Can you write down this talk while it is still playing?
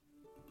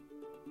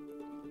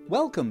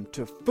Welcome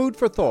to Food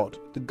for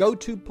Thought, the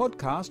go-to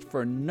podcast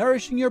for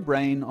nourishing your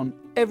brain on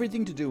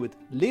everything to do with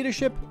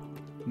leadership,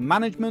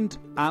 management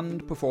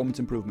and performance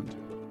improvement.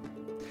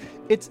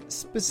 It's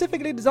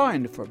specifically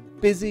designed for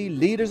busy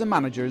leaders and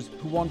managers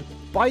who want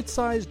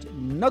bite-sized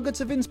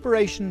nuggets of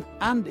inspiration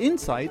and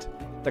insight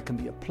that can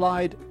be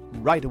applied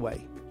right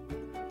away.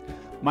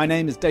 My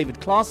name is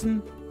David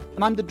Clausen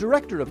and I'm the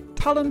Director of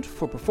Talent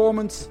for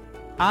Performance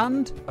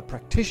and a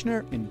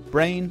practitioner in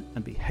brain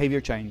and behaviour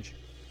change.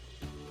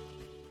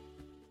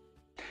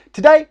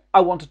 Today,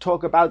 I want to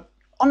talk about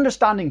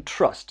understanding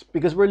trust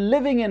because we're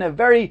living in a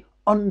very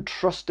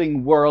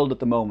untrusting world at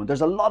the moment.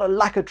 There's a lot of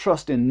lack of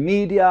trust in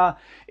media,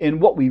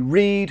 in what we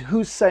read,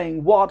 who's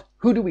saying what,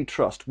 who do we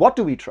trust, what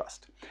do we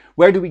trust,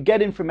 where do we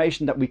get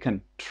information that we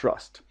can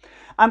trust,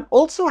 and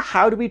also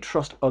how do we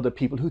trust other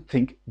people who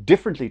think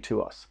differently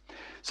to us.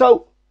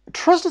 So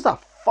trust is a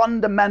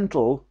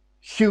fundamental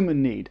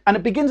human need, and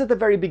it begins at the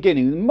very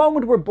beginning. The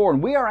moment we're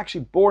born, we are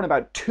actually born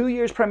about 2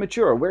 years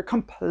premature. We're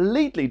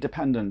completely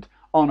dependent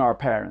on our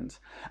parents.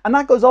 And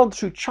that goes on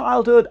through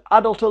childhood,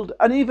 adulthood,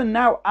 and even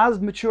now as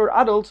mature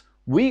adults,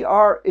 we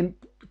are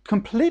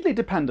completely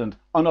dependent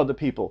on other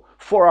people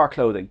for our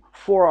clothing,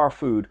 for our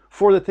food,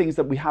 for the things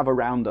that we have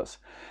around us.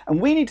 And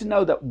we need to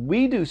know that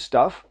we do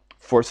stuff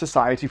for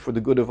society, for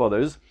the good of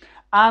others,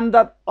 and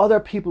that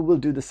other people will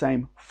do the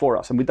same for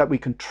us, and that we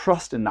can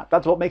trust in that.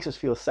 That's what makes us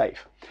feel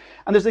safe.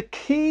 And there's a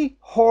key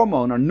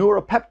hormone or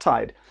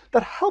neuropeptide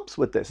that helps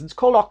with this. It's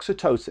called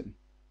oxytocin.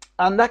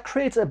 And that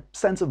creates a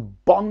sense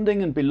of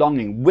bonding and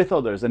belonging with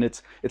others. And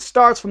it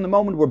starts from the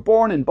moment we're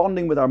born in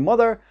bonding with our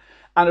mother.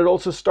 And it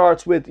also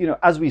starts with,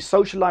 as we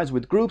socialize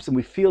with groups and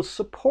we feel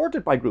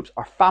supported by groups,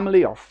 our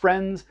family, our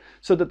friends,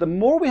 so that the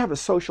more we have a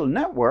social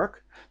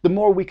network, the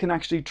more we can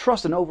actually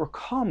trust and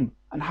overcome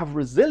and have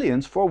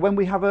resilience for when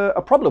we have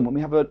a problem, when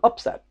we have an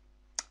upset.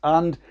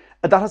 And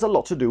that has a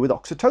lot to do with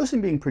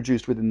oxytocin being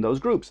produced within those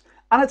groups.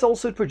 And it's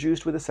also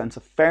produced with a sense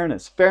of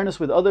fairness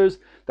with others,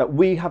 that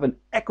we have an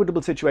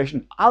equitable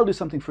situation. I'll do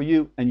something for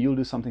you and you'll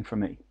do something for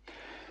me.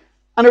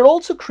 And it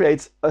also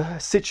creates a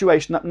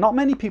situation that not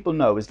many people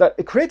know, is that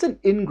it creates an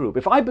in-group.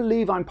 If I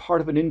believe I'm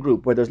part of an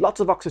in-group where there's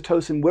lots of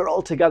oxytocin, we're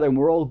all together and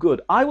we're all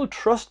good, I will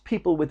trust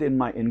people within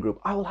my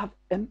in-group. I will have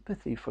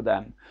empathy for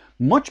them.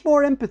 Much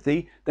more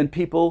empathy than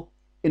people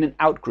in an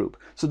out-group.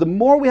 So the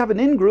more we have an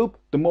in-group,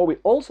 the more we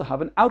also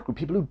have an out-group,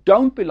 people who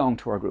don't belong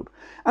to our group.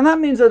 And that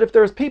means that if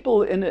there's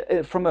people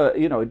from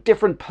a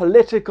different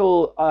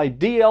political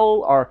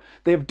ideal, or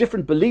they have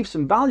different beliefs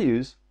and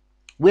values,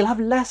 we'll have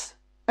less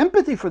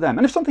empathy for them.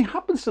 And if something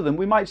happens to them,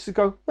 we might just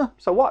go, oh,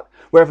 so what?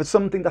 Where if it's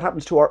something that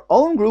happens to our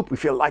own group, we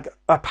feel like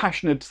a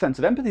passionate sense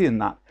of empathy in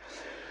that.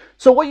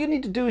 So what you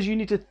need to do is you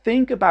need to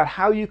think about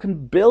how you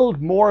can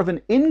build more of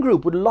an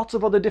in-group with lots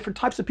of other different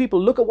types of people.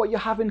 Look at what you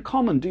have in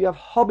common. Do you have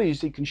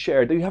hobbies that you can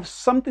share? Do you have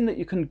something that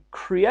you can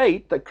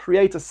create that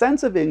creates a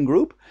sense of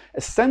in-group,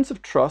 a sense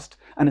of trust,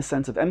 and a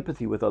sense of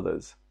empathy with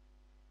others?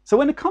 So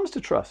when it comes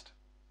to trust,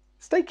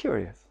 stay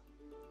curious.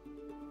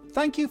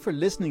 Thank you for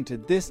listening to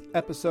this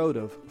episode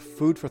of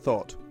Food for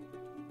Thought.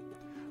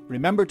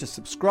 Remember to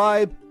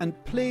subscribe and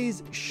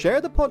please share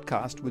the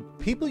podcast with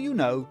people you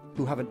know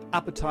who have an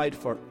appetite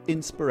for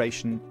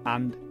inspiration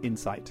and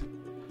insight.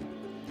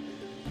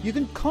 You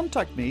can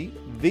contact me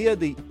via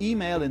the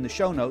email in the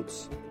show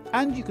notes,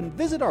 and you can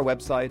visit our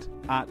website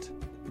at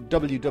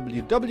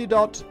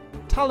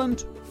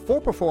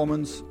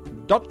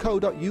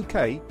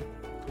www.talentforperformance.co.uk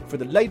for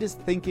the latest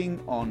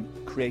thinking on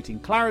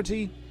creating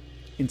clarity,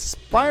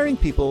 inspiring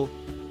people,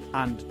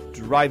 and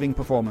driving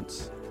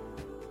performance.